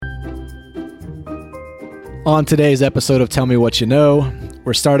On today's episode of Tell Me What You Know,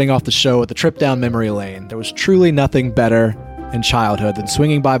 we're starting off the show with a trip down memory lane. There was truly nothing better in childhood than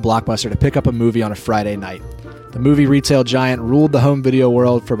swinging by Blockbuster to pick up a movie on a Friday night. The movie retail giant ruled the home video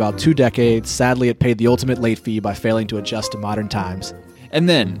world for about 2 decades. Sadly, it paid the ultimate late fee by failing to adjust to modern times. And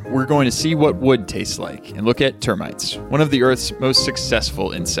then we're going to see what wood tastes like and look at termites, one of the Earth's most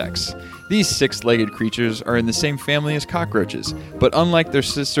successful insects. These 6-legged creatures are in the same family as cockroaches, but unlike their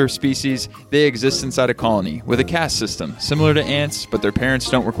sister species, they exist inside a colony with a caste system, similar to ants, but their parents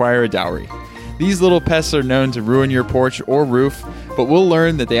don't require a dowry. These little pests are known to ruin your porch or roof, but we'll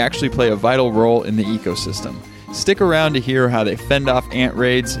learn that they actually play a vital role in the ecosystem. Stick around to hear how they fend off ant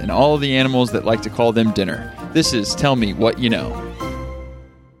raids and all of the animals that like to call them dinner. This is Tell Me What You Know.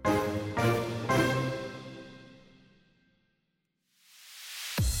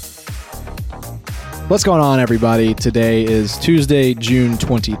 What's going on, everybody? Today is Tuesday, June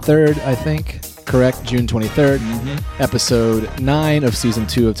 23rd, I think. Correct? June 23rd. Episode 9 of Season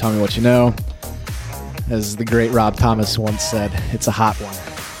 2 of Tell Me What You Know. As the great Rob Thomas once said, it's a hot one.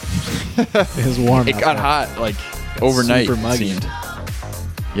 It was warm. It got hot, like, overnight, super muggy. it seemed.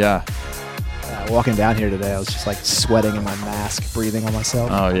 Yeah. Walking down here today, I was just, like, sweating in my mask, breathing on myself.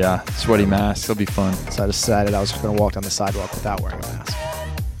 Oh, yeah. Sweaty mask. It'll be fun. So I decided I was just going to walk down the sidewalk without wearing a mask.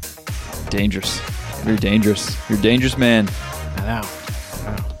 Dangerous. You're dangerous. You're a dangerous man. I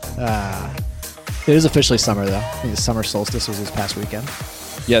know. It is officially summer, though. I think the summer solstice was this past weekend.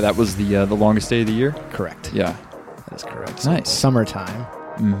 Yeah, that was the longest day of the year? Correct. Yeah. That is correct. Nice. So it's summertime.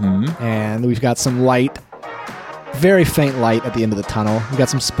 Mm-hmm. And we've got some light, very faint light at the end of the tunnel. We've got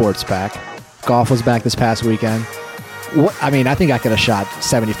some sports back. Golf was back this past weekend. I think I could have shot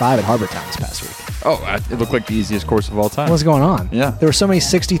 75 at Harbor Town this past week. Oh, it looked like the easiest course of all time. What's going on? Yeah. There were so many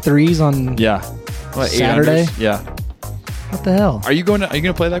 63s on Saturday. 800s? Yeah. What the hell? Are you going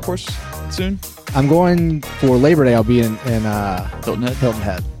to play that course soon? I'm going for Labor Day. I'll be in Hilton Head? Hilton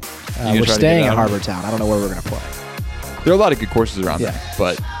Head. You We're gonna try to staying get at out on Harbor Town. I don't know where we're going to play. There are a lot of good courses around Yeah. there,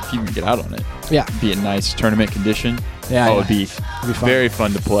 but if you can get out on it, Yeah. be a nice tournament condition. Yeah, it'd be fun. very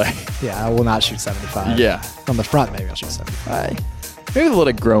fun to play. Yeah, I will not shoot 75. Yeah. On the front, maybe I'll shoot 75. Maybe let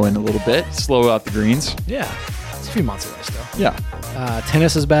it grow in a little bit, slow out the greens. Yeah. It's a few months away still. Yeah.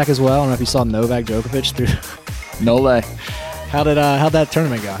 Tennis is back as well. I don't know if you saw Novak Djokovic through. No lay. How'd that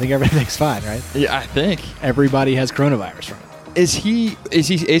tournament go? I think everything's fine, right? Yeah, I think. Everybody has coronavirus from it. Is he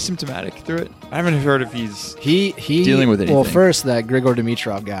asymptomatic through it? I haven't heard if he's dealing with anything. Well, first that Grigor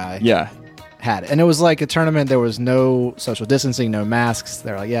Dimitrov guy had it. And it was like a tournament. There was no social distancing, no masks.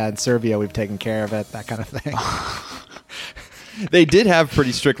 They're like, yeah, in Serbia, we've taken care of it, that kind of thing. They did have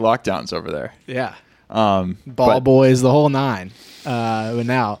pretty strict lockdowns over there. Yeah. Ball boys, the whole nine. But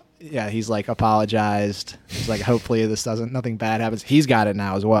now, yeah, he's like apologized. He's like, hopefully nothing bad happens. He's got it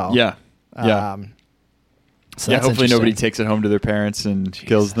now as well. Yeah. Yeah. So hopefully nobody takes it home to their parents and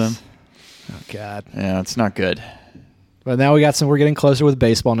kills them. Oh, God. Yeah, it's not good. But now we're getting closer with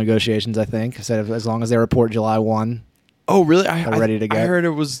baseball negotiations, I think. I said as long as they report July 1. Oh, really? They're ready to go. I heard it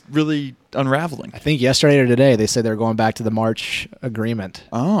was really unraveling. I think yesterday or today they said they're going back to the March agreement.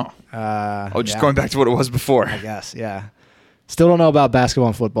 Oh. Going back to what it was before. I guess, yeah. Still don't know about basketball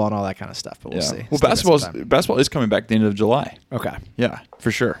and football and all that kind of stuff, but we'll see. Well, basketball is coming back at the end of July. Okay. Yeah,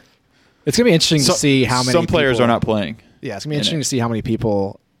 for sure. It's going to be interesting to see how many some players are not playing. Yeah, it's going to be interesting to see how many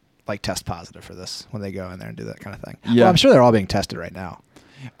people like test positive for this when they go in there and do that kind of thing. Yeah. Well, I'm sure they're all being tested right now.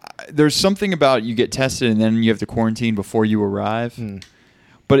 There's something about you get tested and then you have to quarantine before you arrive.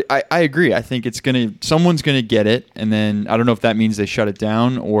 But I agree. I think someone's gonna get it, and then I don't know if that means they shut it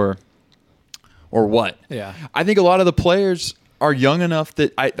down or what. Yeah. I think a lot of the players are young enough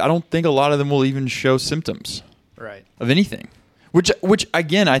that I don't think a lot of them will even show symptoms of anything. Which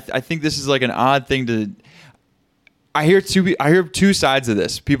again, I think this is like an odd thing to. I hear two sides of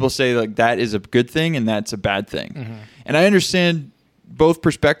this. People say like that is a good thing and that's a bad thing, and I understand both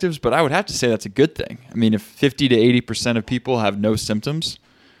perspectives, but I would have to say that's a good thing. I mean, if 50 to 80% of people have no symptoms,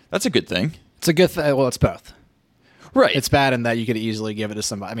 that's a good thing. It's a good thing. Well, it's both. Right. It's bad in that you could easily give it to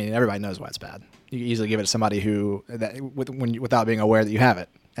somebody. I mean, everybody knows why it's bad. You can easily give it to somebody without being aware that you have it,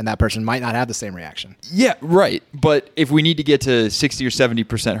 and that person might not have the same reaction. Yeah, right. But if we need to get to 60 or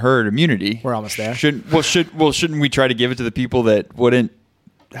 70% herd immunity, we're almost there. Shouldn't we try to give it to the people that wouldn't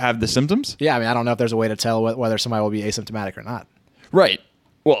have the symptoms? Yeah, I mean, I don't know if there's a way to tell whether somebody will be asymptomatic or not. Right.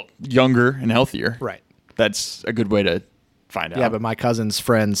 Well, younger and healthier. Right. That's a good way to find out. Yeah, but my cousin's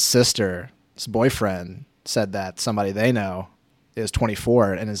friend's sister's boyfriend said that somebody they know is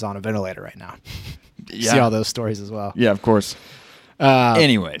 24 and is on a ventilator right now. Yeah. See all those stories as well. Yeah, of course.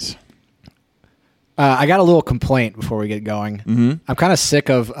 Anyways. I got a little complaint before we get going. Mm-hmm. I'm kind of sick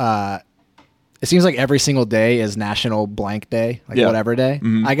of it seems like every single day is National Blank Day, like Yeah. whatever day.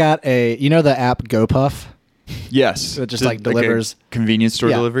 Mhm. I got the app GoPuff? Yes. It just like delivers. a convenience store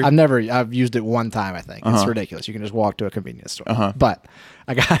Yeah, delivery. I've used it one time, I think. It's Uh-huh. ridiculous. You can just walk to a convenience store. Uh-huh. But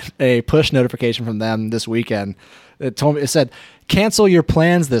I got a push notification from them this weekend. It said, cancel your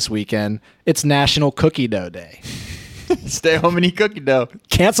plans this weekend. It's National Cookie Dough Day. Stay home and eat cookie dough.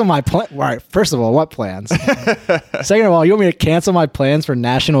 Cancel my plan. All right, first of all, what plans? Second of all, you want me to cancel my plans for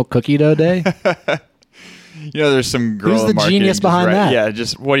National Cookie Dough Day? There's some girl Who's the in marketing genius just behind that? Yeah,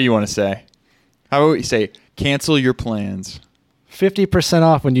 just what do you want to say? How about we say cancel your plans? 50%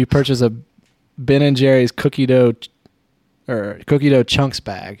 off when you purchase a Ben & Jerry's cookie dough chunks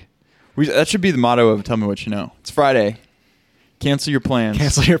bag. That should be the motto of Tell Me What You Know. It's Friday. Cancel your plans.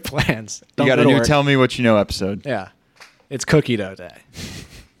 Cancel your plans. You got a new Tell Me What You Know episode. Yeah. It's cookie dough day.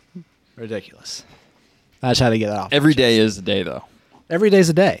 Ridiculous. I just had to get that off. Every day is the day, though. Every day's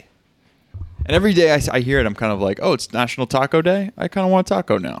a day. And every day I hear it, I'm kind of like, oh, it's National Taco Day? I kind of want a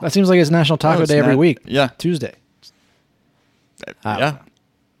taco now. That seems like it's National Taco it's Day every not- week. Yeah. Tuesday. I don't Yeah. know.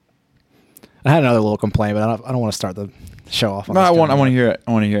 I had another little complaint, but I don't want to start the show off on No, this I want kind to of- hear it.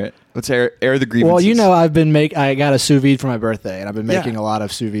 I want to hear it. Let's air the grievances. Well, I got a sous vide for my birthday, and I've been making a lot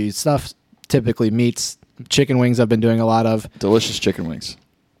of sous vide stuff, typically meats, chicken wings I've been doing a lot of. Delicious chicken wings.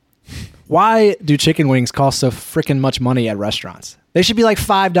 Why do chicken wings cost so freaking much money at restaurants? They should be like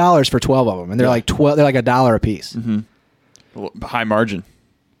 $5 for 12 of them, and they're Yeah. like they're like $1 a piece. High margin.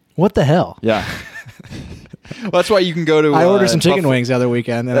 What the hell? Yeah. Well, that's why you can go to. I ordered some chicken Buffalo- wings the other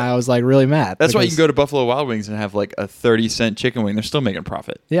weekend, and I was like really mad. That's why you because- can go to Buffalo Wild Wings and have like a 30-cent chicken wing. They're still making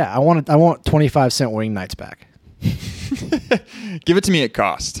profit. Yeah, I want 25-cent wing nights back. Give it to me at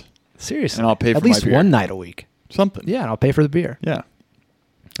cost. Seriously, And I'll pay for at least my beer. one night a week. Something. Yeah, and I'll pay for the beer. Yeah.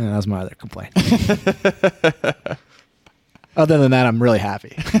 And that was my other complaint. Other than that, I'm really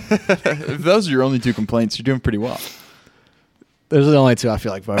happy. If those are your only two complaints, you're doing pretty well. Those are the only two I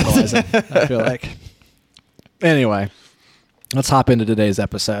feel like vocalizing. I feel like. Anyway, let's hop into today's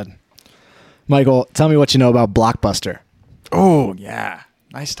episode. Michael, tell me what you know about Blockbuster. Oh, yeah.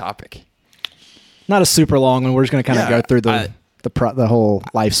 Nice topic. Not a super long one. We're just going to kind of Yeah, go through the whole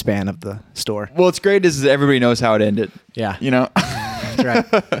lifespan of the store. Well, what's great is that everybody knows how it ended. Yeah, You know? that's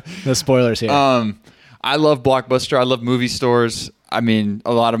right. No spoilers here. I love Blockbuster. I love movie stores. I mean,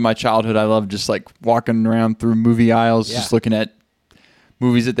 a lot of my childhood, I love just like walking around through movie aisles, Yeah. just looking at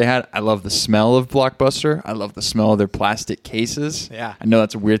movies that they had. I love the smell of Blockbuster. I love the smell of their plastic cases. Yeah. I know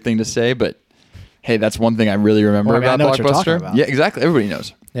that's a weird thing to say, but hey, that's one thing I really remember Well, I mean, I about know what you're talking Blockbuster. about. Yeah, exactly. Everybody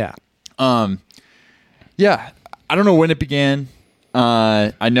knows. yeah. Yeah, I don't know when it began.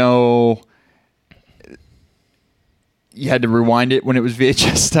 I know you had to rewind it when it was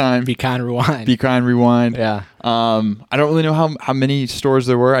VHS time. Be kind, rewind. Be kind, rewind. Yeah. I don't really know how many stores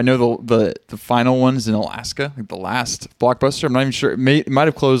there were. I know the final one's in Alaska, like the last Blockbuster. I'm not even sure. It might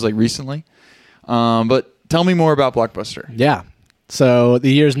have closed like recently. But tell me more about Blockbuster. Yeah. So the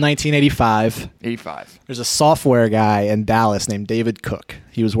year's 1985. 85. There's a software guy in Dallas named David Cook.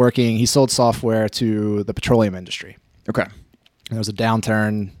 He sold software to the petroleum industry. Okay. There was a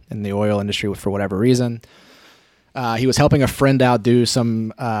downturn in the oil industry for whatever reason. He was helping a friend out do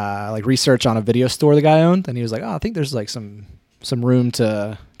some like research on a video store the guy owned, and he was like, "Oh, I think there's like some room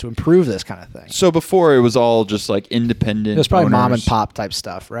to improve this kind of thing." So before it was all just like independent. It was probably mom and owners. pop type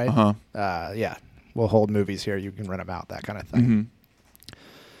stuff, right? Uh-huh. Yeah, we'll hold movies here. You can rent them out, that kind of thing.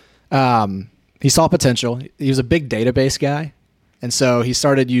 Mhm. He saw potential. He was a big database guy, and so he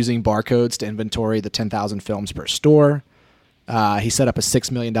started using barcodes to inventory the 10,000 films per store. He set up a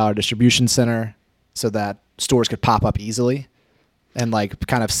 $6 million distribution center so that stores could pop up easily and like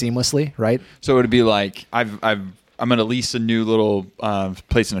kind of seamlessly, right? So it would be like I'm going to lease a new little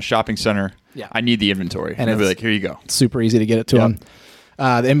place in a shopping center. Yeah. I need the inventory. And And I'd be it's- like, here you go. Super easy to get it to Yep. him.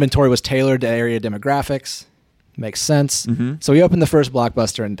 The inventory was tailored to area demographics. Makes sense. Mhm. So he opened the first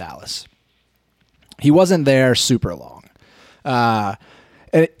Blockbuster in Dallas. He wasn't there super long.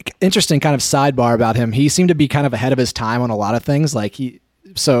 An interesting kind of sidebar about him. He seemed to be kind of ahead of his time on a lot of things.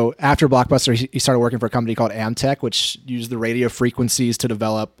 So after Blockbuster, he started working for a company called Amtech, which used the radio frequencies to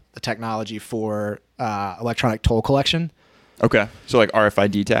develop the technology for electronic toll collection. Okay. So like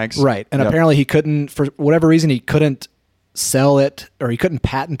RFID tags. Right. And Yep. apparently he couldn't, for whatever reason, he couldn't sell it or he couldn't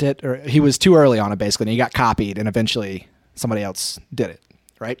patent it, or he was too early on it basically. And he got copied and eventually somebody else did it.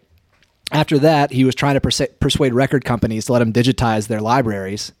 Right. After that, he was trying to persuade record companies to let him digitize their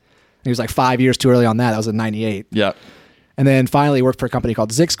libraries. And he was like 5 years too early on that. That was in 98. Yep. And then finally he worked for a company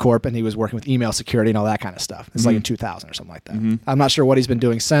called Zix Corp, and he was working with email security and all that kind of stuff. It's like in 2000 or something like that. I'm not sure what he's been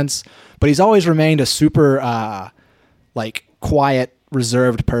doing since, but he's always remained a super like quiet,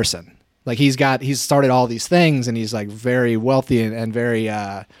 reserved person. Like he's started all these things, and he's like very wealthy and very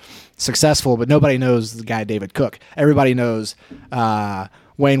successful, but nobody knows the guy David Cook. Everybody knows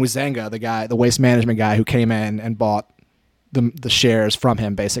Wayne Huizenga, the waste management guy who came in and bought the shares from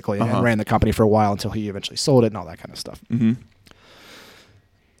him basically and ran the company for a while until he eventually sold it and all that kind of stuff. Mm-hmm.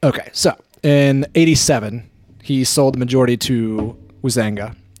 Okay, so in 87, he sold the majority to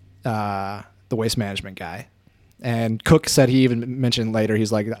Huizenga, the waste management guy. And Cook said, he even mentioned later,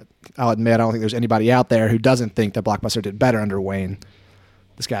 he's like, I'll admit, I don't think there's anybody out there who doesn't think that Blockbuster did better under Wayne.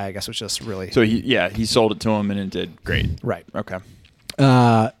 This guy, I guess, was just really... So, he sold it to him and it did great. Right. Okay.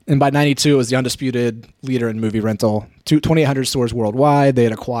 And by 92, it was the undisputed leader in movie rental. 2,800 stores worldwide. They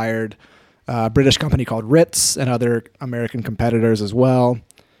had acquired a British company called Ritz and other American competitors as well.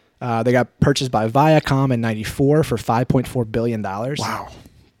 They got purchased by Viacom in 94 for $5.4 billion. Wow.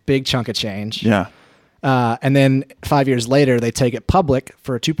 Big chunk of change. Yeah. And then 5 years later, they take it public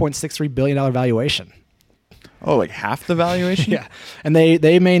for a $2.63 billion valuation. Oh, like half the valuation? Yeah. And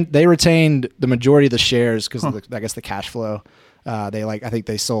they retained the majority of the shares because of I guess the cash flow. I think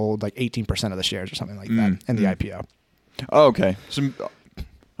they sold like 18% of the shares or something like that in the IPO. Oh, okay.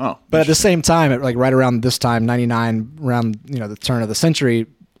 But at the same time, right around this time, 99, around the turn of the century,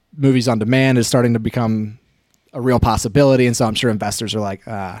 movies on demand is starting to become a real possibility, and so I'm sure investors are like,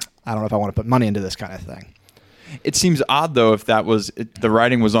 I don't know if I want to put money into this kind of thing. It seems odd though if that was the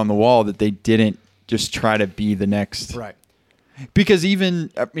writing was on the wall that they didn't just try to be the next. Right. Because we'll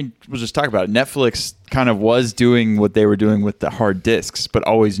just talk about it. Netflix kind of was doing what they were doing with the hard discs, but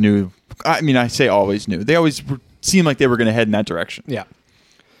always knew. I say always knew. They always seemed like they were going to head in that direction. Yeah.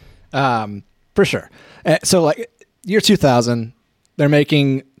 For sure. So like year 2000, they're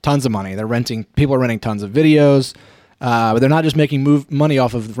making tons of money. People are renting tons of videos, but they're not just making money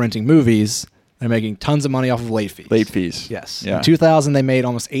off of renting movies. They're making tons of money off of late fees. Late fees. Yes. Yeah. In 2000, they made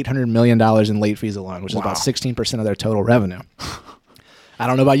almost $800 million in late fees alone, which is about 16% of their total revenue. I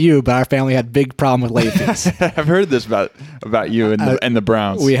don't know about you, but our family had big problem with late fees. I've heard this about you and the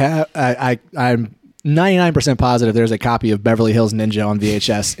Browns. We have. I'm 99% positive there's a copy of Beverly Hills Ninja on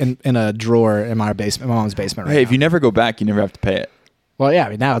VHS in a drawer in my mom's basement right now. Hey, if you never go back, you never have to pay it. Well, yeah, I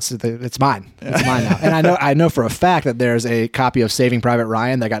mean, now it's mine. It's mine now. And I know for a fact that there's a copy of Saving Private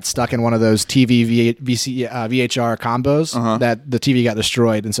Ryan that got stuck in one of those TV VHR combos that the TV got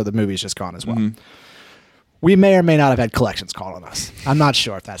destroyed, and so the movie's just gone as well. Mm-hmm. We may or may not have had collections call on us. I'm not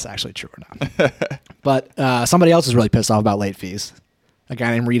sure if that's actually true or not. But somebody else is really pissed off about late fees. A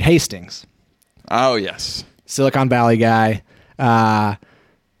guy named Reed Hastings. Oh, yes. Silicon Valley guy.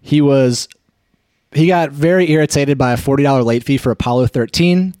 He got very irritated by a $40 late fee for Apollo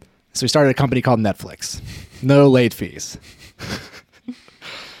 13, so he started a company called Netflix. No late fees.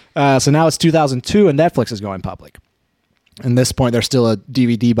 So now it's 2002, and Netflix is going public. At this point, they're still a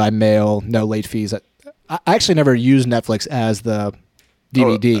DVD by mail, no late fees. I actually never used Netflix as the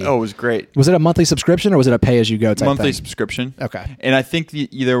DVD. Oh, it was great. Was it a monthly subscription, or was it a pay-as-you-go type monthly thing? Subscription. Okay. And I think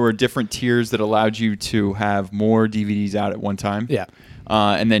there were different tiers that allowed you to have more DVDs out at one time. Yeah.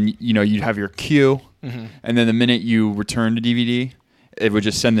 And then, you'd have your queue. Mm-hmm. And then the minute you returned a DVD, it would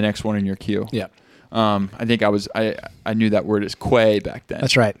just send the next one in your queue. Yeah. I think I knew that word as quay back then.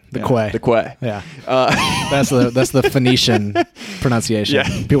 That's right. The quay. The quay. Yeah. That's the Phoenician pronunciation. Yeah.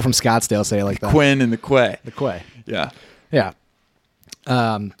 People from Scottsdale say it like that. Quinn and the quay. The quay. Yeah. Yeah.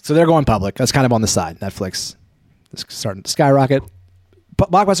 So they're going public. That's kind of on the side. Netflix is starting to skyrocket.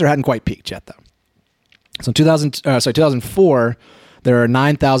 But Blockbuster hadn't quite peaked yet, though. So in 2004, there are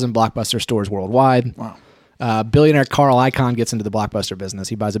 9,000 Blockbuster stores worldwide. Wow. Billionaire Carl Icahn gets into the Blockbuster business.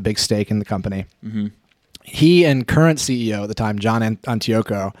 He buys a big stake in the company. Mm-hmm. He and current CEO at the time, John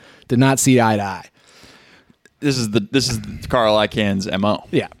Antioco, did not see eye to eye. This is Carl Icahn's MO.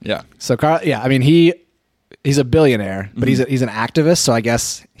 Yeah. Yeah. So Carl, I mean, he's a billionaire, but he's an activist. So I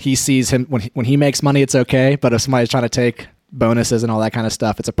guess he sees him when he makes money, it's okay. But if somebody's trying to take bonuses and all that kind of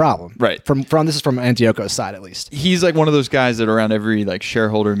stuff, it's a problem. Right. This is from Antioco's side, at least. He's like one of those guys that around every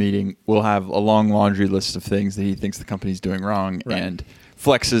shareholder meeting will have a long laundry list of things that he thinks the company's doing wrong and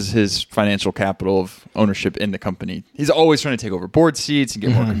flexes his financial capital of ownership in the company. He's always trying to take over board seats and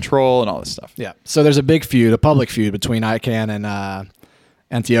get more control and all this stuff. Yeah. So there's a big feud, a public feud between Icahn and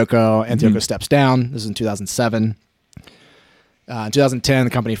Antioco. Antioco steps down. This is in 2007. In 2010,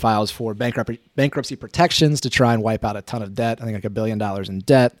 the company files for bankruptcy protections to try and wipe out a ton of debt. I think like $1 billion in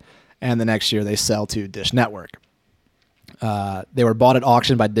debt. And the next year, they sell to Dish Network. They were bought at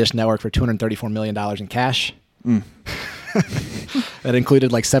auction by Dish Network for $234 million in cash. That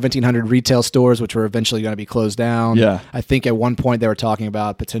included 1,700 retail stores, which were eventually going to be closed down. Yeah. I think at one point they were talking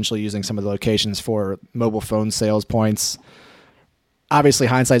about potentially using some of the locations for mobile phone sales points. obviously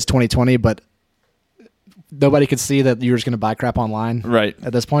hindsight's 2020, but nobody could see that you were just going to buy crap online, Right.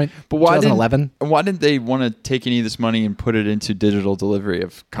 At this point, But why 2011. Why didn't they want to take any of this money and put it into digital delivery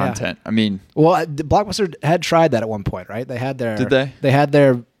of content? I mean, Well, Blockbuster had tried that at one point, right? They had their. Did they? They had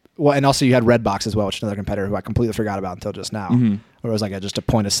their. Well, and also you had Redbox as well, which is another competitor who I completely forgot about until just now. Mm-hmm. Where it was like just a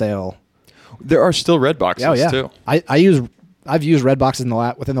point of sale. there are still red boxes Oh yeah, too. I've used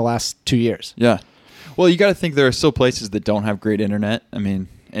Redbox within the last 2 years. Yeah. Well, you got to think there are still places that don't have great internet. I mean,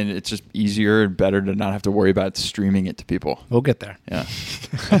 and it's just easier and better to not have to worry about streaming it to people. We'll get there. Yeah.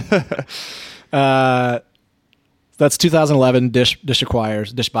 That's 2011. Dish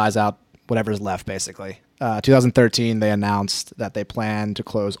buys out whatever's left, basically. 2013, they announced that they plan to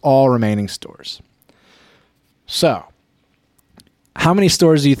close all remaining stores. So, how many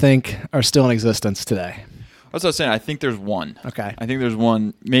stores do you think are still in existence today? That's what I was saying. I think there's one. Okay. I think there's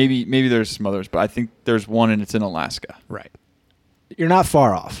one. Maybe there's some others, but I think there's one, and it's in Alaska. Right. You're not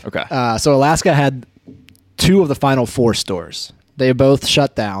far off. Okay. So Alaska had 2 of the final 4 stores. They both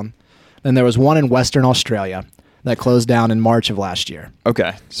shut down. Then there was one in Western Australia that closed down in March of last year.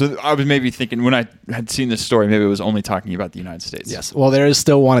 Okay. So I was maybe thinking when I had seen this story, maybe it was only talking about the United States. Yes. Well, there is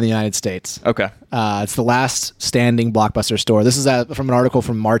still one in the United States. Okay. It's the last standing Blockbuster store. This is from an article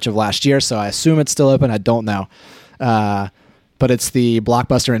from March of last year, so I assume it's still open. I don't know. But it's the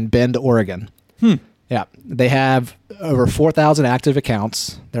Blockbuster in Bend, Oregon. Yeah. They have over 4,000 active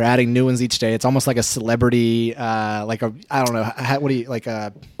accounts. They're adding new ones each day. It's almost like a celebrity, I don't know.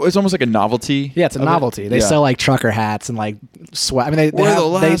 It's almost like a novelty. Yeah, it's a novelty. They sell like trucker hats and like sweat. I mean,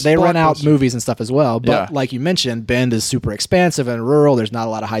 they rent out movies and stuff as well. But like you mentioned, Bend is super expansive and rural. There's not a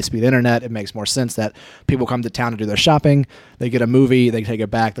lot of high-speed internet. It makes more sense that people come to town to do their shopping. They get a movie, they take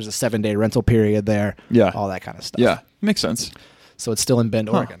it back. There's a 7-day rental period there. Yeah. All that kind of stuff. Yeah. Makes sense. So it's still in Bend,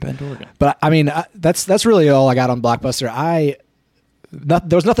 Oregon. Bend, Oregon. But I mean, that's really all I got on Blockbuster.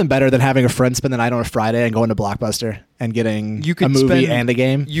 There was nothing better than having a friend spend the night on a Friday and going to Blockbuster and getting a movie and a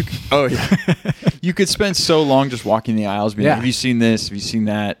game. You could spend so long just walking the aisles. Being like, have you seen this? Have you seen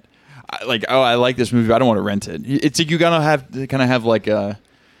that? I like this movie, but I don't want to rent it. It's like you gotta have like a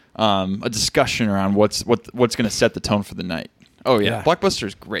discussion around what's going to set the tone for the night. Oh yeah. Blockbuster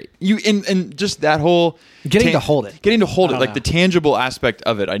is great. And just that whole getting to hold it, like the tangible aspect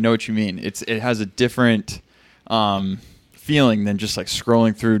of it. I know what you mean. It has a different feeling than just like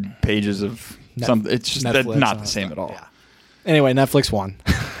scrolling through pages of something. It's just not the same at all. Yeah. Anyway, Netflix won.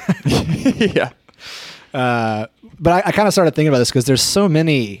 Yeah. But I kind of started thinking about this because there's so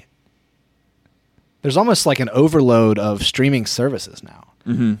many. There's almost like an overload of streaming services now.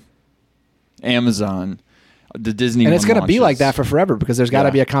 Mm-hmm. Amazon. The Disney and it's going to be like launches. that for forever because there's got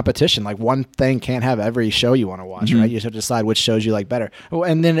to be a competition. Like one thing can't have every show you want to watch, right? You have to decide which shows you like better. Oh,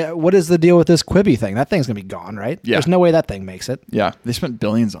 and then what is the deal with this Quibi thing? That thing's going to be gone, right? Yeah. There's no way that thing makes it. Yeah. They spent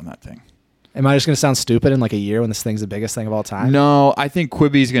billions on that thing. Am I just going to sound stupid in like a year when this thing's the biggest thing of all time? No, I think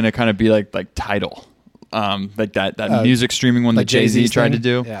Quibi's going to kind of be like Tidal. Like that music streaming one like that Jay-Z tried to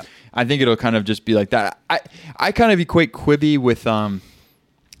thing? do. Yeah. I think it'll kind of just be like that. I kind of equate Quibi with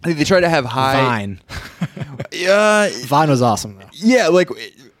I think they try to have high Vine. Yeah, Vine was awesome though. Yeah, like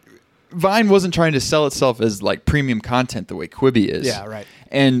Vine wasn't trying to sell itself as like premium content the way Quibi is. Yeah, right.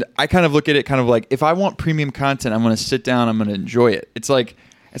 And I kind of look at it kind of like if I want premium content, I'm going to sit down, I'm going to enjoy it. It's like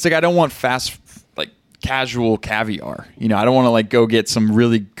I don't want fast like casual caviar. You know, I don't want to like go get some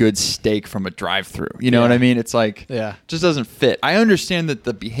really good steak from a drive-through. You know what I mean? It's like just doesn't fit. I understand that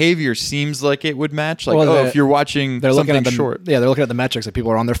the behavior seems like it would match. Like if you're watching something short. Yeah, they're looking at the metrics that people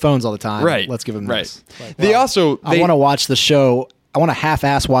are on their phones all the time. Right. Let's give them this. Like, I want to watch the show. I want to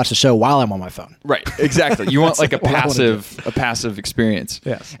half-ass watch the show while I'm on my phone. Right, exactly. You want like a passive experience.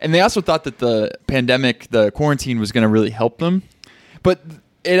 Yes. And they also thought that the pandemic, the quarantine was going to really help them. But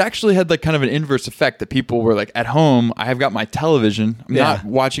it actually had like kind of an inverse effect that people were like at home, I have got my television. I'm not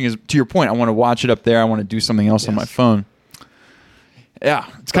watching to your point, I want to watch it up there. I want to do something else on my phone. Yeah.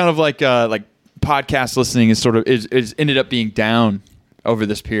 It's kind of like podcast listening is ended up being down over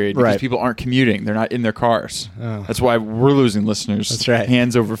this period because people aren't commuting. They're not in their cars. Oh. That's why we're losing listeners. That's right.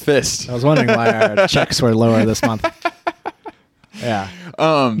 Hands over fist. I was wondering why our checks were lower this month. Yeah.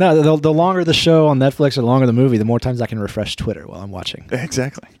 No, the longer the show on Netflix or the longer the movie, the more times I can refresh Twitter while I'm watching.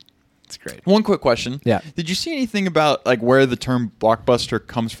 Exactly. It's great. One quick question. Yeah. Did you see anything about like where the term blockbuster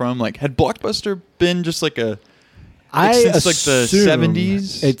comes from? Like, had blockbuster been just like since like the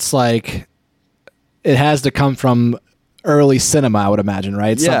 70s? It's like it has to come from early cinema, I would imagine,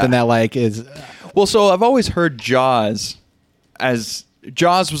 right? Yeah. Something that like is. Well, so I've always heard Jaws was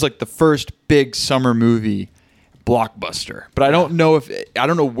like the first big summer movie blockbuster, but I don't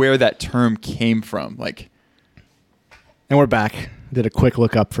know where that term came from. Like, And we're back. Did a quick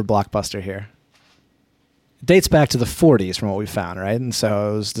look up for Blockbuster here. It dates back to the 40s from what we found, right? And so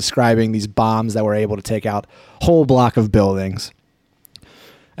it was describing these bombs that were able to take out whole block of buildings.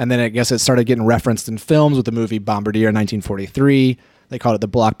 And then I guess it started getting referenced in films with the movie Bombardier in 1943. They called it the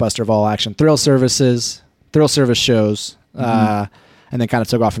Blockbuster of all action thrill service shows. And then kind of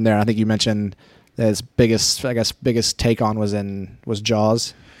took off from there. I think you mentioned that his biggest take on was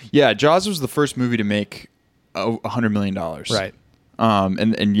Jaws. Yeah, Jaws was the first movie to make $100 million. Right.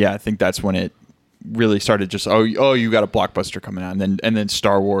 And yeah, I think that's when it really started. Just you got a Blockbuster coming out, and then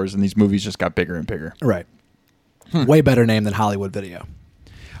Star Wars and these movies just got bigger and bigger. Right. Way better name than Hollywood Video.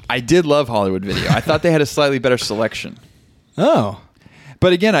 I did love Hollywood Video. I thought they had a slightly better selection. Oh.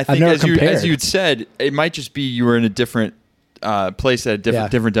 But again, I think as you'd said, it might just be you were in a different place at a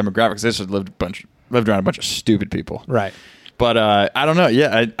different demographics. This lived around a bunch of stupid people. Right. But I don't know.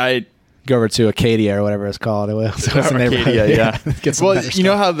 Yeah, I go over to Acadia or whatever it's called. Arcadia, yeah. Well, you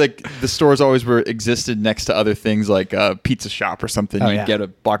know how the stores always existed next to other things like a pizza shop or something. You get a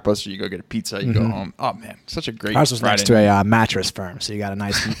Blockbuster, you go get a pizza, you go home. Oh man, such a great. Ours was next to a mattress firm, so you got a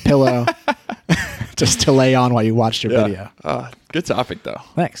nice pillow just to lay on while you watched your video. Good topic though.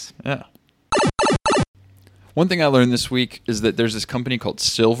 Thanks. Yeah. One thing I learned this week is that there's this company called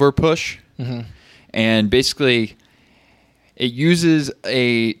Silverpush, and basically it uses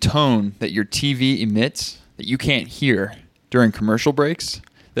a tone that your TV emits that you can't hear during commercial breaks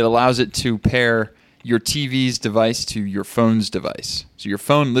that allows it to pair your TV's device to your phone's device. So your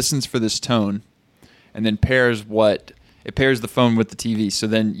phone listens for this tone and then pairs the phone with the TV. So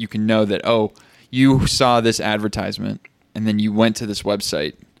then you can know that, you saw this advertisement and then you went to this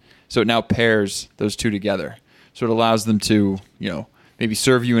website. So it now pairs those two together. So it allows them to, maybe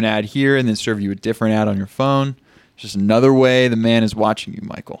serve you an ad here and then serve you a different ad on your phone. Just another way the man is watching you,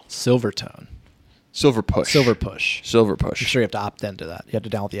 Michael. Silverpush. Silverpush. I'm sure you have to opt into that. You have to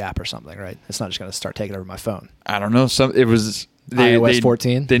download the app or something, right? It's not just going to start taking over my phone. I don't know. It was iOS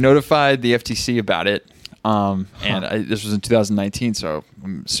 14. They notified the FTC about it, this was in 2019. So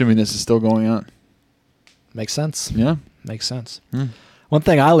I'm assuming this is still going on. Makes sense. Yeah, makes sense. One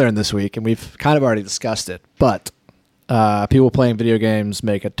thing I learned this week, and we've kind of already discussed it, but people playing video games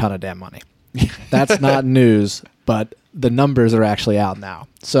make a ton of damn money. That's not news, but the numbers are actually out now.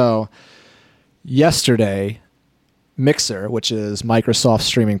 So yesterday, Mixer, which is Microsoft's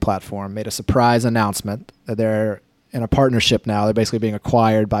streaming platform, made a surprise announcement that they're in a partnership now. They're basically being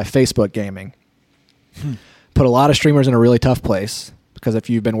acquired by Facebook Gaming. Put a lot of streamers in a really tough place because if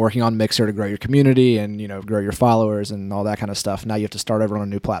you've been working on Mixer to grow your community and grow your followers and all that kind of stuff, now you have to start over on a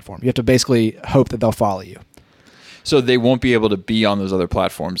new platform. You have to basically hope that they'll follow you. So they won't be able to be on those other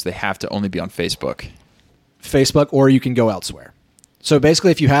platforms. They have to only be on Facebook. Or you can go elsewhere. So basically,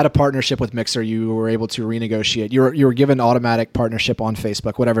 if you had a partnership with Mixer, you were able to renegotiate. You were given automatic partnership on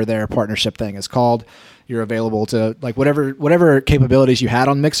Facebook, whatever their partnership thing is called. You're available to whatever capabilities you had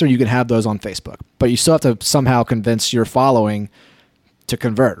on Mixer, you can have those on Facebook. But you still have to somehow convince your following to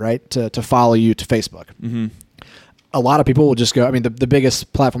convert, right? To follow you to Facebook. Mm-hmm. A lot of people will just go. I mean, the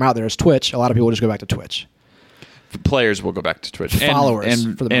biggest platform out there is Twitch. A lot of people will just go back to Twitch. Players will go back to Twitch. Followers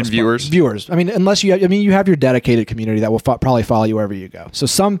and for the most viewers. Part. Viewers. I mean, unless you have your dedicated community that will probably follow you wherever you go. So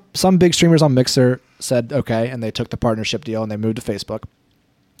some big streamers on Mixer said okay, and they took the partnership deal and they moved to Facebook.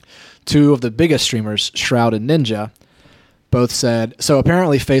 Two of the biggest streamers, Shroud and Ninja, both said so.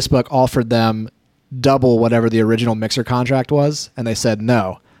 Apparently, Facebook offered them double whatever the original Mixer contract was, and they said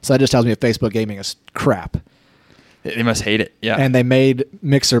no. So that just tells me that Facebook Gaming is crap. They must hate it. Yeah, and they made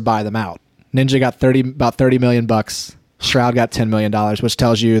Mixer buy them out. Ninja got about $30 million. Shroud got $10 million, which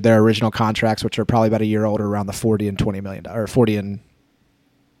tells you their original contracts, which are probably about a year old, are around the $40 and $20 million, or 40 and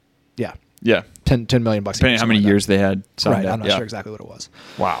 $10 million. Depending on how many years they had signed right, up. I'm not sure exactly what it was.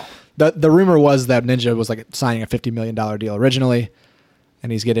 Wow. The rumor was that Ninja was signing a $50 million deal originally,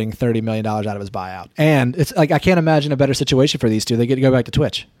 and he's getting $30 million out of his buyout. And it's I can't imagine a better situation for these two. They get to go back to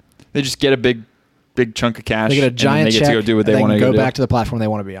Twitch. They just get a big chunk of cash. They get a giant and they check. Get to go do what they want to go back to the platform they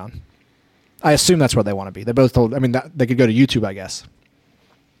want to be on. I assume that's where they want to be. They both told. I mean, they could go to YouTube. I guess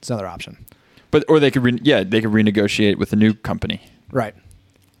it's another option. Or they could they could renegotiate with a new company. Right.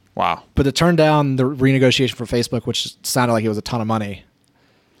 Wow. But to turn down the renegotiation for Facebook, which sounded like it was a ton of money.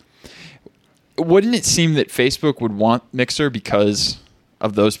 Wouldn't it seem that Facebook would want Mixer because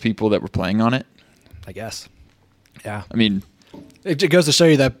of those people that were playing on it? I guess. Yeah. I mean, it goes to show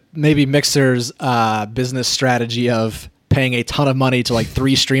you that maybe Mixer's business strategy of paying a ton of money to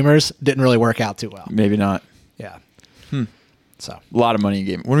 3 streamers didn't really work out too well. Maybe not. Yeah. So a lot of money in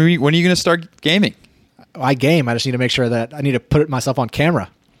gaming. When are you going to start gaming? I game. I just need to make sure that I need to put it myself on camera.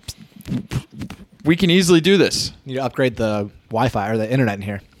 We can easily do this. You need to upgrade the Wi-Fi or the internet in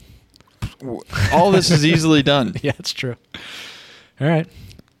here. All this is easily done. Yeah, it's true. All right.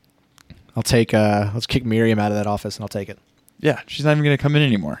 I'll take, let's kick Miriam out of that office and I'll take it. Yeah, she's not even going to come in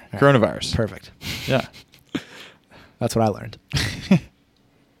anymore. All right. Coronavirus. Perfect. Yeah. That's what I learned.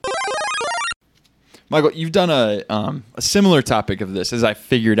 Michael, you've done a similar topic of this as I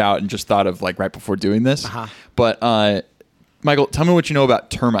figured out and just thought of like right before doing this. Uh-huh. But Michael, tell me what you know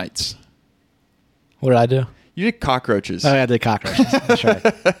about termites. What did I do? You did cockroaches. Oh, yeah, I did cockroaches. That's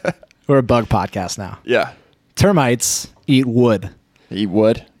right. We're a bug podcast now. Yeah. Termites eat wood. They eat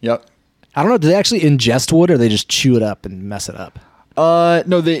wood. Yep. I don't know. Do they actually ingest wood or they just chew it up and mess it up?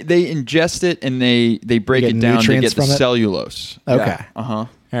 No, they ingest it and they break Get it down to nutrients get the from it? cellulose. Okay. Yeah. Uh-huh.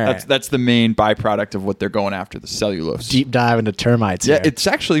 right. That's the main byproduct of what they're going after, the cellulose. Deep dive into termites. Yeah, here. it's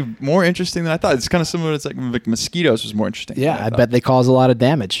actually more interesting than I thought. It's kind of similar. It's like mosquitoes was more interesting. Yeah, I bet they cause a lot of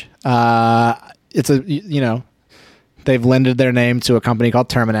damage. It's they've lended their name to a company called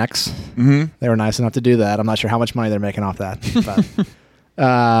Terminex. Mm-hmm. They were nice enough to do that. I'm not sure how much money they're making off that.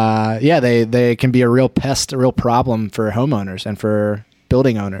 But yeah, they can be a real pest, a real problem for homeowners and for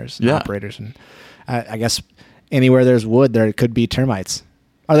building owners and operators. And I guess anywhere there's wood, there could be termites.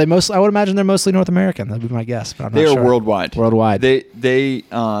 Are they I would imagine they're mostly North American. That'd be my guess. But I'm They not are sure. worldwide. Worldwide.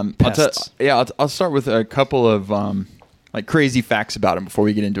 Pests. I'll start with a couple of like crazy facts about them before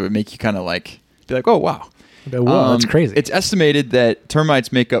we get into it. Make you kind of like be like, oh wow. Whoa, that's crazy. It's estimated that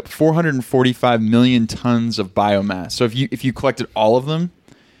termites make up 445 million tons of biomass. So if you collected all of them,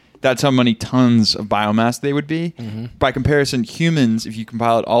 that's how many tons of biomass they would be. Mm-hmm. By comparison, humans, if you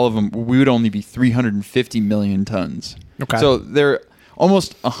compiled all of them, we would only be 350 million tons. Okay. So they're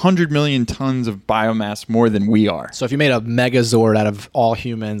almost 100 million tons of biomass more than we are. So if you made a megazord out of all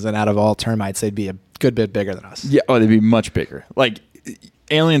humans and out of all termites, they'd be a good bit bigger than us. Yeah, they'd be much bigger. Like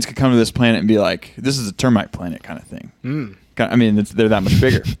aliens could come to this planet and be like, "This is a termite planet," kind of thing. I mean, they're that much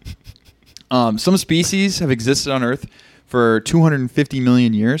bigger. Some species have existed on Earth for 250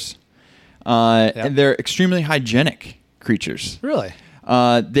 million years, and they're extremely hygienic creatures. Really?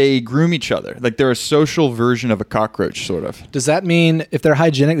 They groom each other. Like they're a social version of a cockroach, sort of. Does that mean if they're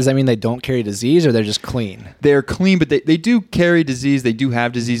hygienic, does that mean they don't carry disease or they're just clean? They're clean, but they do carry disease. They do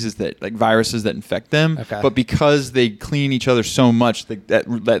have diseases like viruses that infect them. Okay. But because they clean each other so much,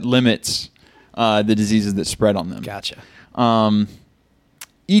 that limits the diseases that spread on them. Gotcha.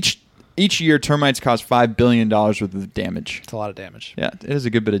 Each year, termites cause $5 billion worth of damage. It's a lot of damage. Yeah, it is a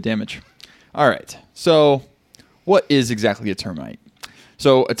good bit of damage. All right. So what is exactly a termite?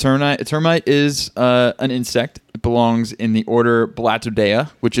 So a termite is an insect. It belongs in the order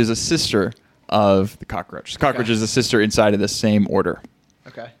Blattodea, which is a sister of the cockroach. The cockroach is a sister inside of the same order.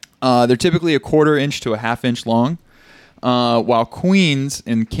 Okay. They're typically a 1/4 inch to a 1/2 inch long, while queens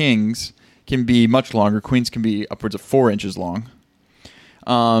and kings can be much longer. Queens can be upwards of 4 inches long.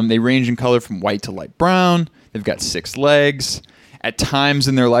 They range in color from white to light brown. They've got 6 legs. At times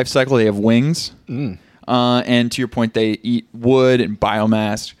in their life cycle, they have wings. And to your point, they eat wood and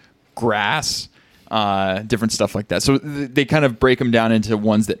biomass, grass, different stuff like that. So they kind of break them down into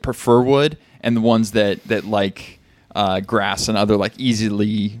ones that prefer wood and the ones that like grass and other like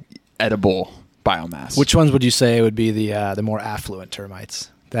easily edible biomass. Which ones would you say would be the more affluent termites?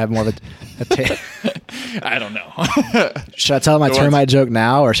 They have more of a I don't know. Should I tell my termite joke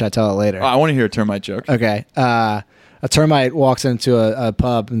now or should I tell it later? I want to hear a termite joke. Okay. A termite walks into a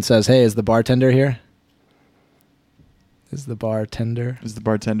pub and says, "Hey, is the bartender here?" Is the bartender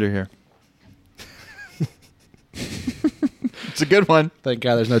here? It's a good one. Thank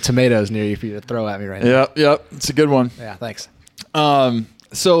God there's no tomatoes near you for you to throw at me right now. Yep. It's a good one. Yeah, thanks.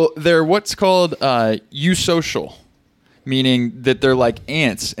 So they're what's called eusocial, meaning that they're like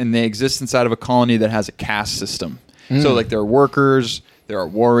ants and they exist inside of a colony that has a caste system. So like there are workers, there are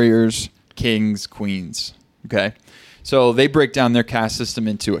warriors, kings, queens. Okay. So they break down their caste system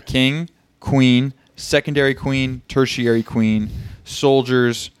into a king, queen, secondary queen, tertiary queen,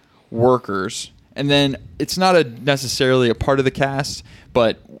 soldiers, workers, and then it's not necessarily a part of the caste,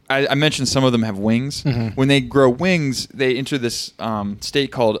 but I mentioned some of them have wings. When they grow wings, they enter this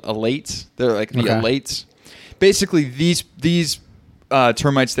state called elates. They're like the elates. Basically, these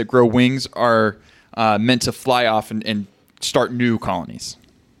termites that grow wings are meant to fly off and start new colonies.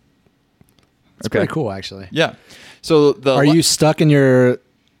 It's pretty cool, actually. Yeah. So are you stuck in your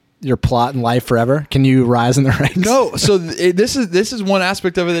plot in life forever? Can you rise in the ranks? No. So this is one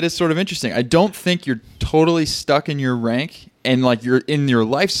aspect of it that is sort of interesting. I don't think you're totally stuck in your rank, and like you're in your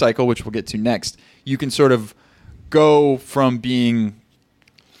life cycle, which we'll get to next. You can sort of go from being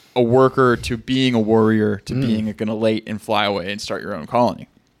a worker to being a warrior to being an elite and fly away and start your own colony.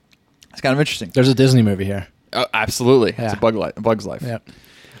 It's kind of interesting. There's a Disney movie here. Oh, absolutely. Yeah. It's a Bug's Life.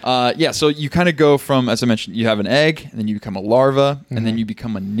 Yep. So you kind of go from, as I mentioned, you have an egg, and then you become a larva, and then you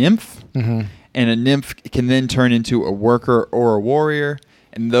become a nymph. And a nymph can then turn into a worker or a warrior,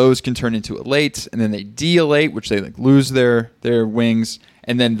 and those can turn into elates, and then they de-elate, which they like lose their wings,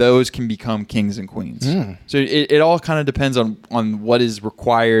 and then those can become kings and queens. So it all kind of depends on what is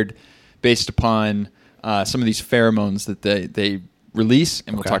required based upon some of these pheromones that they release,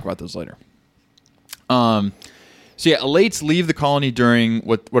 and we'll talk about those later. Elates leave the colony during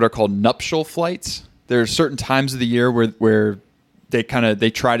what are called nuptial flights. There are certain times of the year where they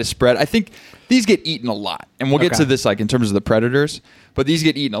try to spread. I think these get eaten a lot, and we'll get to this like in terms of the predators, but these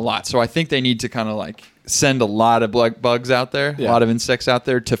get eaten a lot. So I think they need to kind of like send a lot of bugs out there, a lot of insects out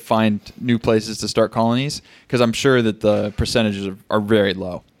there to find new places to start colonies, because I'm sure that the percentages are very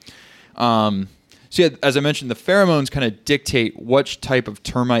low. As I mentioned, the pheromones kind of dictate which type of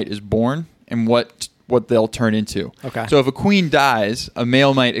termite is born and what they'll turn into. Okay. So if a queen dies, a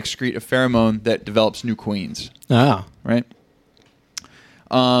male might excrete a pheromone that develops new queens. Oh. Right?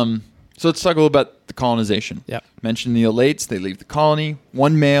 So let's talk a little about the colonization. Yep. Mentioned the elates. They leave the colony.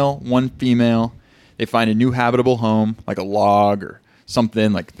 One male, one female. They find a new habitable home, like a log or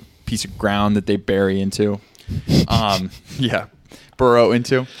something, like a piece of ground that they bury into. Burrow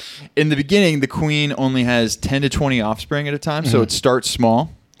into. In the beginning, the queen only has 10 to 20 offspring at a time, so it starts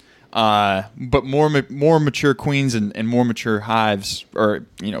small. But more mature queens and more mature hives or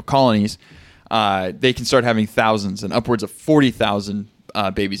colonies, they can start having thousands and upwards of 40,000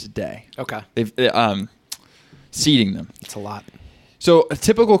 babies a day. Okay. They've seeding them. It's a lot. So a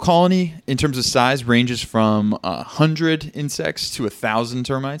typical colony in terms of size ranges from 100 insects to 1,000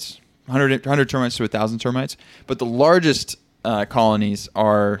 termites. 100 termites to 1,000 termites. But the largest colonies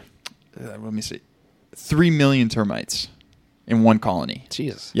are, 3 million termites in one colony.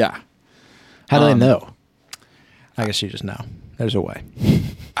 Jesus. Yeah. How do they know? I guess you just know. There's a way.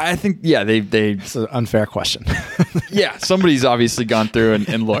 I think, they It's an unfair question. somebody's obviously gone through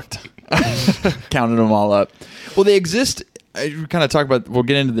and looked, counted them all up. Well, they exist. We kind of talk about. We'll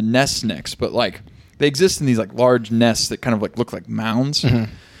get into the nests next, but like they exist in these like large nests that kind of like look like mounds.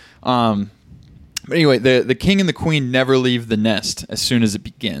 But anyway, the king and the queen never leave the nest as soon as it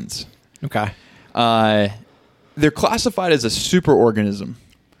begins. Okay. They're classified as a superorganism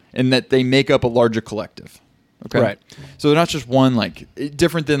in that they make up a larger collective. Okay. Right. So they're not just one, like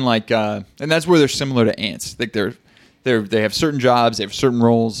different than like, and that's where they're similar to ants. Like they have certain jobs, they have certain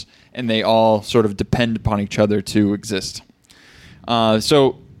roles, and they all sort of depend upon each other to exist.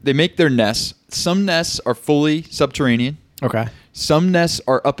 So they make their nests. Some nests are fully subterranean. Okay. Some nests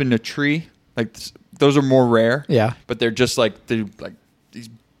are up in a tree. Like those are more rare. Yeah. But they're just like these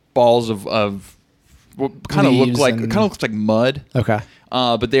balls of what kind of looks like mud. Okay.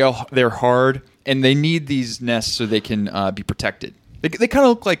 But they're hard, and they need these nests so they can be protected. They kind of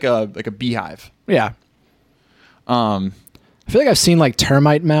look like a beehive. Yeah. I feel like I've seen like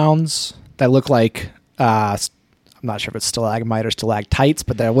termite mounds that look like I'm not sure if it's stalagmite or stalactites,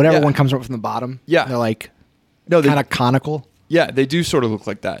 but they're whatever one comes up from the bottom. Yeah. They're like kind of conical. Yeah, they do sort of look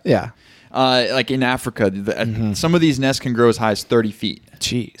like that. Yeah. Like in Africa, some of these nests can grow as high as 30 feet.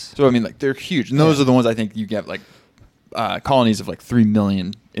 Jeez. So I mean, like they're huge, and those are the ones I think you get like colonies of like 3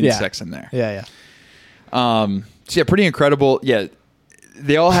 million insects in there. Yeah. So pretty incredible. Yeah,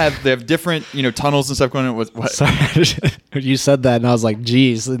 they have different tunnels and stuff going on with what. Sorry, you said that, and I was like,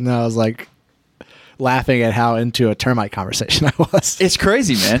 "Geez," and I was like laughing at how into a termite conversation I was. It's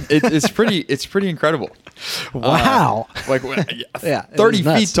crazy, man. It's pretty incredible. Wow. 30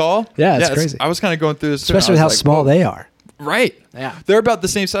 feet tall. Yeah, it's crazy. I was kind of going through this, especially with how small they are. Right. Yeah. They're about the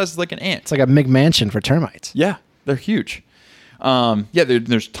same size as like an ant. It's like a McMansion for termites. Yeah, they're huge.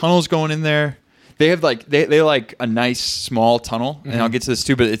 There's tunnels going in there. They have like they like a nice small tunnel, and I'll get to this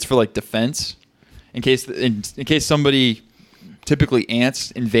too, but it's for like defense in case somebody, typically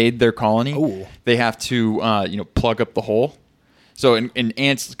ants, invade their colony. Ooh. They have to plug up the hole. So in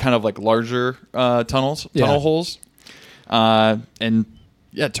ants, kind of like larger tunnel holes, and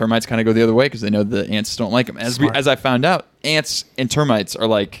termites kind of go the other way because they know the ants don't like them. As I found out, ants and termites are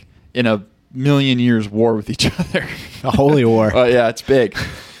like in a million years war with each other. A holy war. Oh yeah, it's big.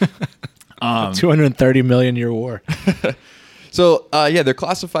 230 million year war. So they're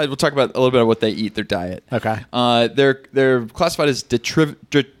classified. We'll talk about a little bit of what they eat, their diet. Okay. They're classified as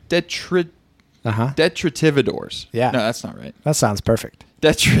detritivores. Yeah. No, that's not right. That sounds perfect.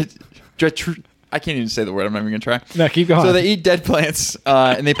 I can't even say the word. I'm not even going to try. No, keep going. So they eat dead plants,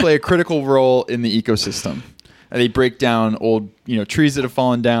 and they play a critical role in the ecosystem. They break down old, trees that have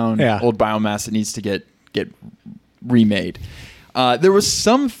fallen down, old biomass that needs to get remade. There was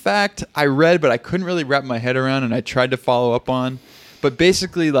some fact I read, but I couldn't really wrap my head around, and I tried to follow up on. But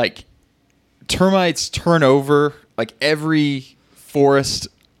basically, like, termites turn over like every forest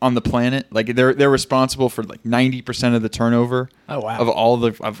on the planet. Like they're responsible for like 90% of the turnover. Oh, wow. Of all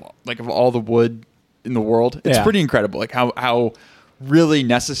the wood in the world. It's pretty incredible. Like how really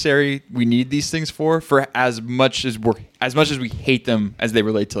necessary we need these things for as much as we hate them as they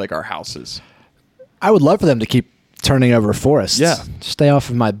relate to like our houses. I would love for them to keep turning over forests. Yeah. Stay off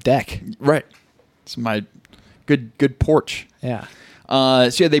of my deck. Right. It's my good porch. Yeah.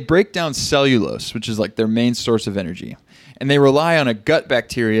 So they break down cellulose, which is like their main source of energy. And they rely on a gut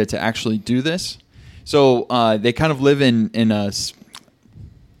bacteria to actually do this. So they kind of live in a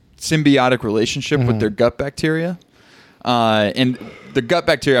symbiotic relationship with their gut bacteria. And the gut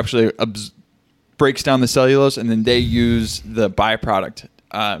bacteria actually breaks down the cellulose, and then they use the byproduct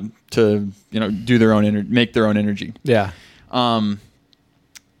to do their own make their own energy. Yeah.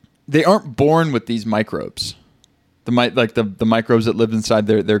 They aren't born with these microbes. The microbes that live inside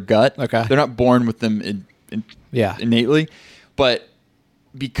their gut. Okay. They're not born with them innately, but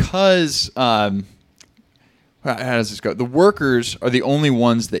because how does this go? The workers are the only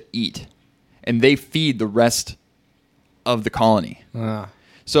ones that eat, and they feed the rest of the colony.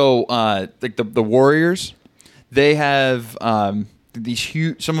 So like the warriors, they have these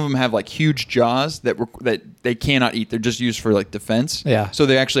huge. Some of them have like huge jaws that they cannot eat. They're just used for like defense. Yeah. So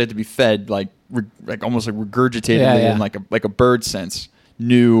they actually have to be fed like almost like regurgitated in like a bird sense,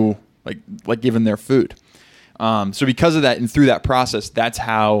 new like given their food. So because of that and through that process, that's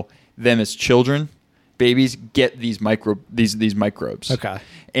how them as children, babies, get these microbes. Okay.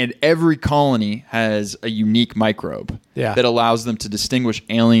 And every colony has a unique microbe that allows them to distinguish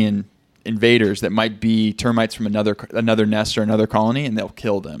alien invaders that might be termites from another nest or another colony, and they'll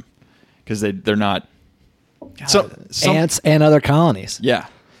kill them because they're not. Ants and other colonies. Yeah.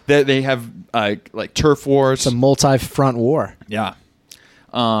 They have like turf wars. It's a multi-front war. Yeah.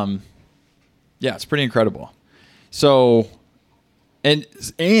 Yeah, it's pretty incredible. So, and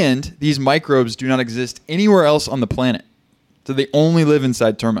these microbes do not exist anywhere else on the planet. So they only live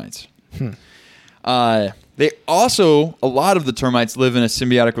inside termites. They also, a lot of the termites live in a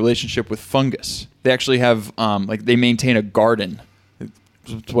symbiotic relationship with fungus. They actually have, they maintain a garden.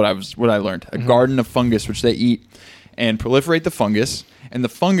 That's what I learned. A garden of fungus, which they eat and proliferate the fungus. And the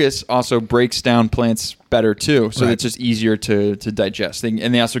fungus also breaks down plants better too, so it's just easier to digest.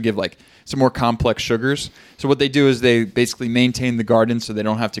 And they also give like some more complex sugars. So what they do is they basically maintain the garden, so they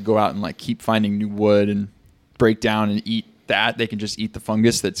don't have to go out and like keep finding new wood and break down and eat that. They can just eat the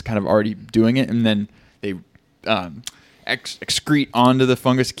fungus that's kind of already doing it, and then they excrete onto the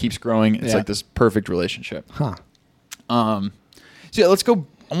fungus. It keeps growing. It's like this perfect relationship. Huh. So yeah, let's go.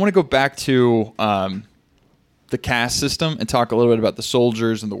 I want to go back to the caste system and talk a little bit about the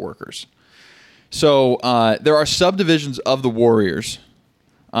soldiers and the workers. So there are subdivisions of the warriors.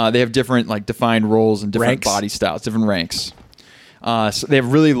 They have different like defined roles and different ranks? Body styles, different ranks. So they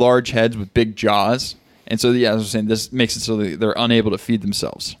have really large heads with big jaws. And so, as I was saying, this makes it so that they're unable to feed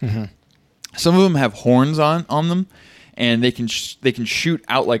themselves. Some of them have horns on them, and they can shoot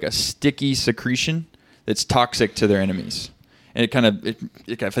out like a sticky secretion that's toxic to their enemies. And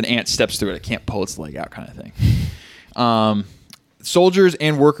if an ant steps through it, it can't pull its leg out, kind of thing. Soldiers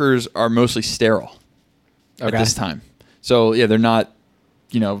and workers are mostly sterile at this time. So yeah, they're not.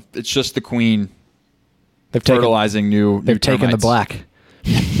 It's just the queen. They've fertilizing new. They've taken termites. the black.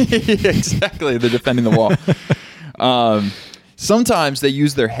 Exactly, they're defending the wall. Sometimes they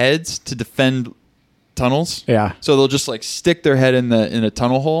use their heads to defend tunnels. Yeah. So they'll just like stick their head in a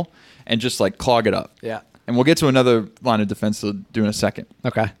tunnel hole and just like clog it up. Yeah. And we'll get to another line of defense to do in a second.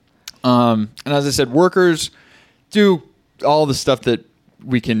 Okay. And as I said, workers do all the stuff that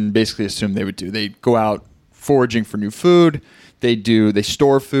we can basically assume they would do. They go out foraging for new food. They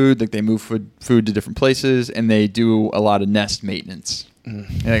store food, like they move food to different places, and they do a lot of nest maintenance.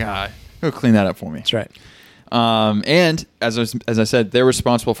 You're like, go clean that up for me. That's right. And as I said, they're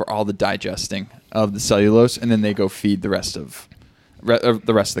responsible for all the digesting of the cellulose, and then they go feed the rest of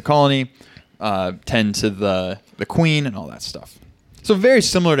the colony, tend to the queen, and all that stuff. So very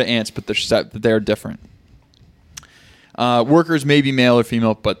similar to ants, but they're different. Workers may be male or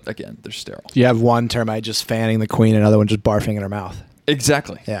female, but again, they're sterile. You have one termite just fanning the queen, another one just barfing in her mouth.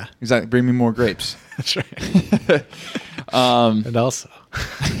 Exactly. Yeah. Exactly. Bring me more grapes. That's right. And also.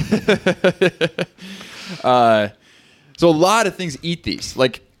 So a lot of things eat these,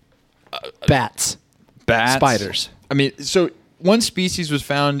 like bats, spiders. I mean, so one species was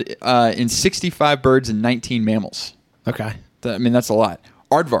found in 65 birds and 19 mammals. Okay. That's a lot.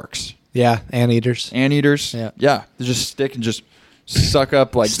 Aardvarks. Yeah, anteaters. Yeah. They just stick and just suck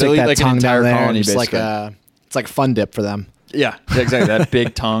up like Stick they'll eat that like an tongue down entire there. colony. And just Basically. it's like fun dip for them. Yeah, exactly. That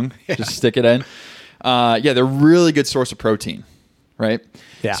big tongue. Just stick it in. Yeah, they're a really good source of protein, right?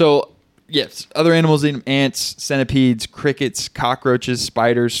 Yeah. So, yes, other animals eat them. Ants, centipedes, crickets, cockroaches,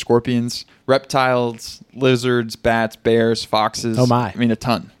 spiders, scorpions, reptiles, lizards, bats, bears, foxes. Oh, my. I mean, a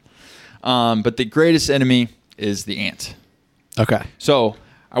ton. But the greatest enemy is the ant. Okay. So,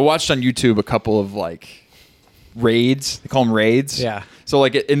 I watched on YouTube a couple of, like, raids. They call them raids. Yeah. So,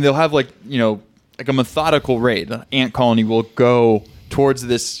 like, and they'll have, like, you know, like a methodical raid. An ant colony will go towards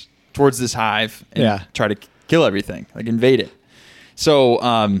this hive and try to kill everything, like invade it. So,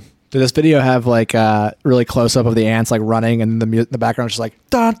 did this video have like really close up of the ants like running and the background is just like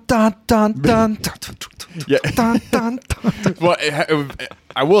dun dun dun dun dun yeah. dun dun dun. Well,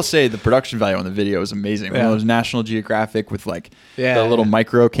 I will say the production value on the video is amazing. Yeah. One of those National Geographic with like Yeah, the little yeah.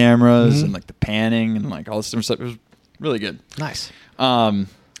 micro cameras and like the panning and like all this different stuff. It was really good. Nice.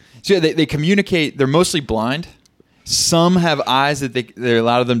 So yeah, they communicate. They're mostly blind. Some have eyes that they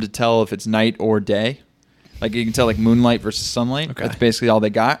allow them to tell if it's night or day. Like you can tell like moonlight versus sunlight. Okay. That's basically all they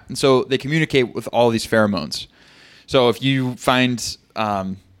got. And so they communicate with all these pheromones. So if you find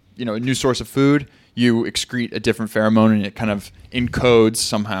a new source of food, you excrete a different pheromone and it kind of encodes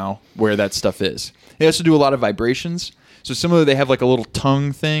somehow where that stuff is. They also do a lot of vibrations. So similarly, they have like a little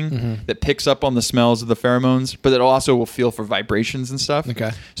tongue thing that picks up on the smells of the pheromones, but it also will feel for vibrations and stuff. Okay.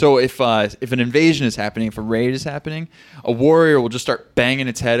 So if an invasion is happening, if a raid is happening, a warrior will just start banging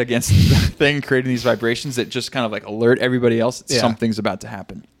its head against the thing, creating these vibrations that just kind of like alert everybody else that something's about to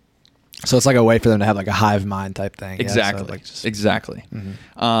happen. So it's like a way for them to have like a hive mind type thing. Exactly. Yeah, so like Exactly.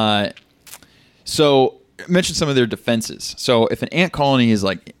 So I mentioned some of their defenses. So if an ant colony is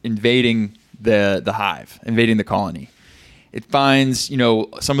like invading the hive, invading the colony, it finds,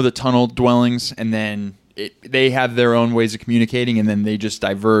 some of the tunnel dwellings, and then they have their own ways of communicating, and then they just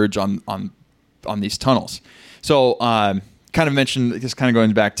diverge on these tunnels. So, kind of mentioned, just kind of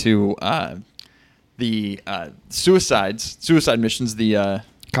going back to the suicide missions, the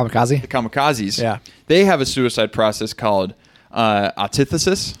kamikaze. kamikazes. Yeah. They have a suicide process called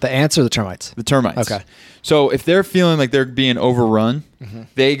antithesis. The ants or the termites? The termites. Okay. So if they're feeling like they're being overrun,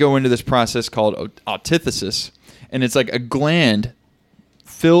 they go into this process called antithesis, and it's like a gland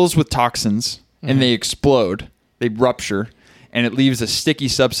fills with toxins, and they explode, they rupture, and it leaves a sticky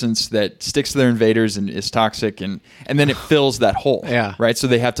substance that sticks to their invaders and is toxic, and then it fills that hole. Yeah. Right? So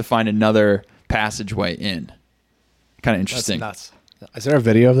they have to find another passageway in. Kind of interesting. That's nuts. Is there a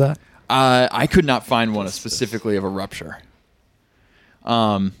video of that? I could not find one specifically of a rupture.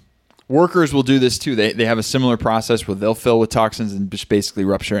 Workers will do this too. They have a similar process where they'll fill with toxins and just basically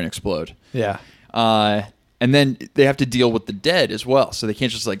rupture and explode. Yeah. And then they have to deal with the dead as well. So they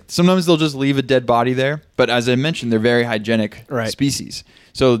can't just sometimes they'll just leave a dead body there. But as I mentioned, they're very hygienic species.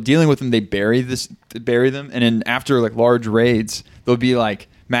 So dealing with them, they bury them. And then after large raids, there'll be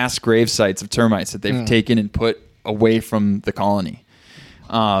mass grave sites of termites that they've taken and put away from the colony.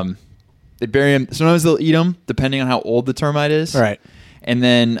 They bury them. Sometimes they'll eat them depending on how old the termite is. Right. And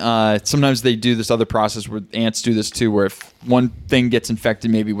then sometimes they do this other process where ants do this too, where if one thing gets infected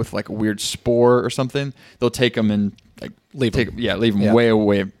maybe with a weird spore or something, they'll take them and leave them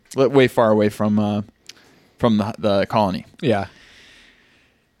way far away from the colony. Yeah.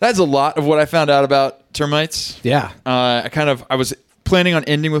 That's a lot of what I found out about termites. Yeah. I was planning on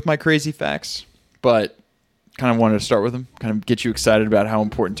ending with my crazy facts, but kind of wanted to start with them, kind of get you excited about how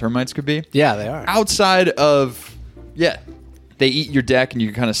important termites could be. Yeah, they are. Outside of, they eat your deck and you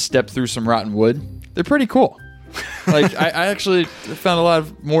can kind of step through some rotten wood. They're pretty cool. I actually found a lot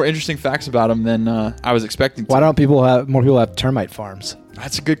of more interesting facts about them than I was expecting to. Why don't more people have termite farms?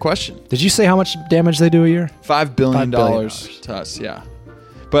 That's a good question. Did you say how much damage they do a year? $5 billion to us, yeah.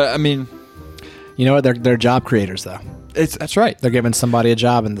 But I mean, you know what? They're job creators, though. That's right. They're giving somebody a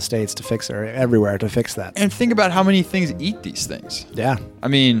job in the States to fix it, or everywhere to fix that. And think about how many things eat these things. Yeah. I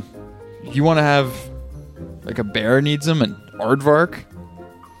mean, you want to have a bear needs them, and aardvark.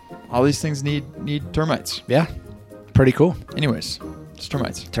 All these things need termites. Yeah. Pretty cool. Anyways, it's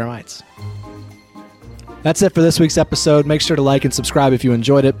termites. Termites. That's it for this week's episode. Make sure to like and subscribe if you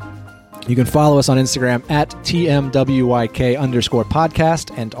enjoyed it. You can follow us on Instagram at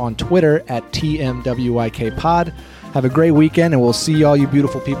TMWYK_podcast and on Twitter at TMWYKpod. Have a great weekend, and we'll see all you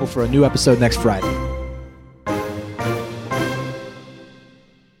beautiful people for a new episode next Friday.